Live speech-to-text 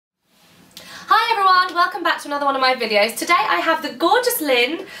everyone, welcome back to another one of my videos. Today I have the gorgeous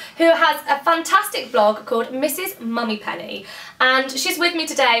Lynn, who has a fantastic blog called Mrs MummyPenny, and she's with me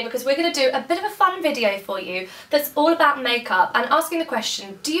today because we're going to do a bit of a fun video for you that's all about makeup and asking the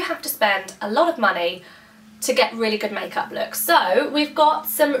question, do you have to spend a lot of money to get really good makeup looks? So we've got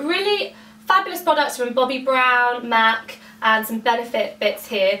some really fabulous products from Bobbi Brown, MAC, and some Benefit bits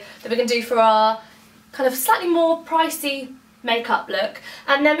here that we're going to do for our kind of slightly more pricey makeup look.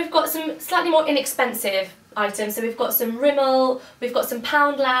 And then we've got some slightly more inexpensive items. So we've got some Rimmel, we've got some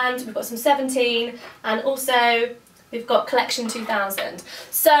Poundland, we've got some 17, and also we've got Collection 2000.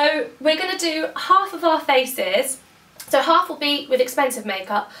 So we're going to do half of our faces. So half will be with expensive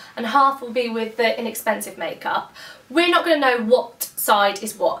makeup and half will be with the inexpensive makeup. We're not going to know what side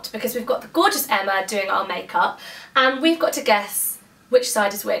is what because we've got the gorgeous Emma doing our makeup and we've got to guess which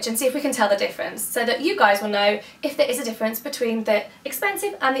side is which and see if we can tell the difference so that you guys will know if there is a difference between the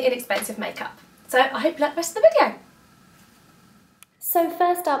expensive and the inexpensive makeup. So I hope you like the rest of the video. So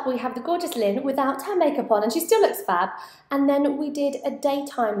first up we have the gorgeous Lynn without her makeup on and she still looks fab, and then we did a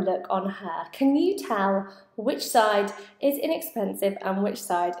daytime look on her. Can you tell which side is inexpensive and which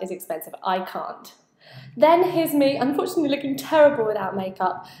side is expensive? I can't. Then here's me, unfortunately looking terrible without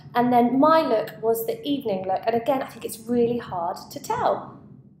makeup, and then my look was the evening look, and again I think it's really hard to tell.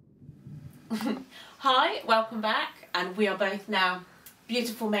 Hi, welcome back, and we are both now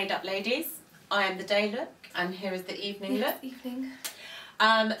beautiful made up ladies. I am the day look and here is the evening look. Evening.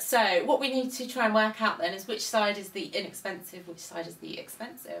 So what we need to try and work out then is which side is the inexpensive, which side is the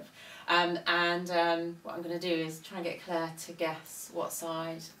expensive. What I'm going to do is try and get Claire to guess what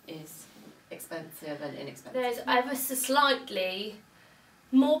side is expensive and inexpensive. There's ever so slightly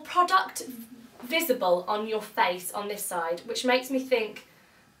more product visible on your face on this side, which makes me think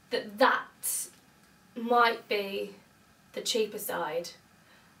that that might be the cheaper side,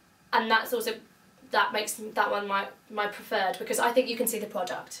 and that's also that makes that one my preferred because I think you can see the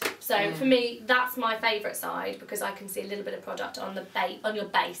product. So for me, that's my favourite side because I can see a little bit of product on the on your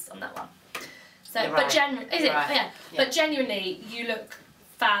base on that one. So, You're but right. yeah. But genuinely, you look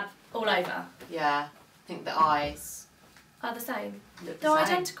fab all over. Yeah, I think the eyes are the same. Look They're the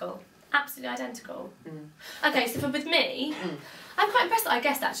same. identical. Absolutely identical. Okay, so with me, I'm quite impressed that I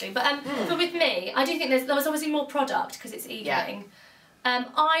guessed actually, but with me, I do think there was obviously more product because it's evening. Yeah.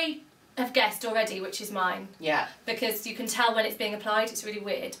 I have guessed already which is mine. Yeah. Because you can tell when it's being applied, it's really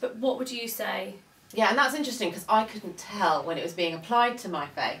weird. But what would you say? Yeah, and that's interesting because I couldn't tell when it was being applied to my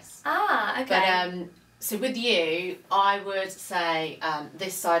face. Ah, okay. But so with you, I would say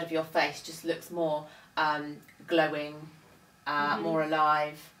this side of your face just looks more glowing, more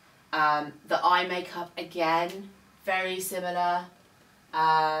alive. The eye makeup, again, very similar.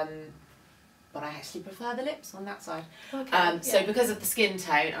 But I actually prefer the lips on that side. Okay, so because of the skin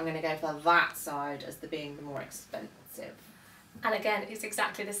tone, I'm going to go for that side as being the more expensive. And again, it's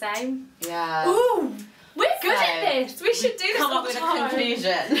exactly the same. Yeah. Ooh, we're good at this. We should do this come all up the with time. a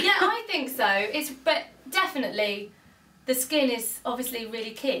conclusion. Yeah, I think so. But definitely, the skin is obviously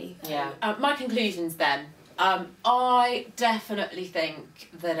really key. Yeah. My conclusions then. I definitely think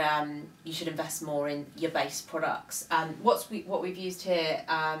that you should invest more in your base products. What we've used here,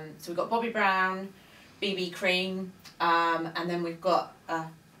 so we've got Bobbi Brown, BB cream, and then we've got a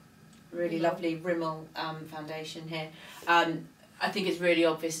really lovely Rimmel foundation here. I think it's really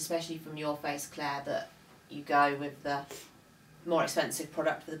obvious, especially from your face, Claire, that you go with the more expensive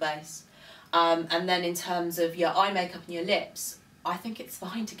product for the base. And then in terms of your eye makeup and your lips, I think it's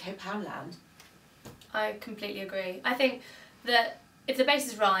fine to go Poundland. I completely agree. I think that if the base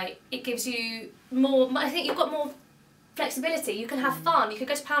is right, it gives you more. I think you've got more flexibility. You can have fun. You could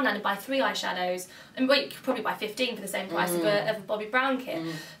go to Poundland and buy 3 eyeshadows, and well, you could probably buy 15 for the same price of a Bobbi Brown kit.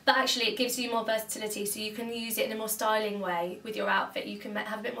 But actually, it gives you more versatility, so you can use it in a more styling way with your outfit. You can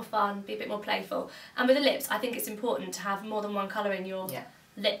have a bit more fun, be a bit more playful. And with the lips, I think it's important to have more than one colour in your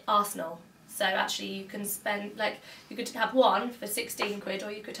lip arsenal. So actually, you can spend you could have one for 16 quid,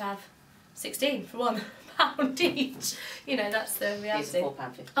 or you could have 16 for £1 each. You know, that's the reality. These are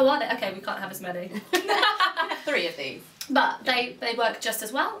 £4.50. Oh, are they? Okay, we can't have as many. 3 of these. But they work just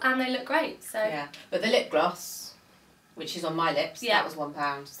as well and they look great. So yeah, but the lip gloss, which is on my lips, that was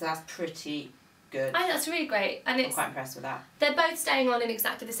 £1, so that's pretty good. I think that's really great, and I'm quite impressed with that. They're both staying on in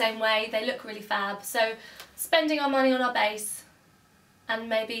exactly the same way. They look really fab. So spending our money on our base and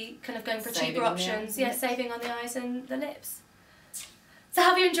maybe kind of going for cheaper options. Yeah, saving on the eyes and the lips. So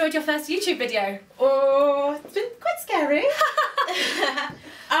have you enjoyed your first YouTube video? Oh, it's been quite scary.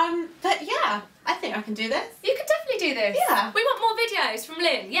 But yeah, I think I can do this. You can definitely do this. Yeah. We want more videos from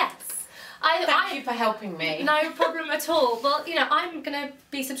Lynn, yes. Thank you for helping me. No problem at all. Well, you know, I'm going to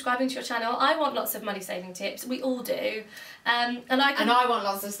be subscribing to your channel. I want lots of money saving tips. We all do. And I want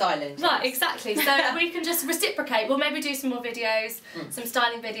lots of styling tips. Right, exactly. So we can just reciprocate. We'll maybe do some more videos, some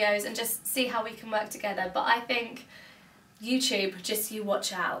styling videos, and just see how we can work together. But I think YouTube, just you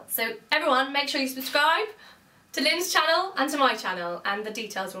watch out. So everyone, make sure you subscribe to Lynn's channel and to my channel, and the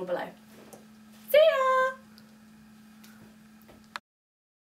details are all below. See ya!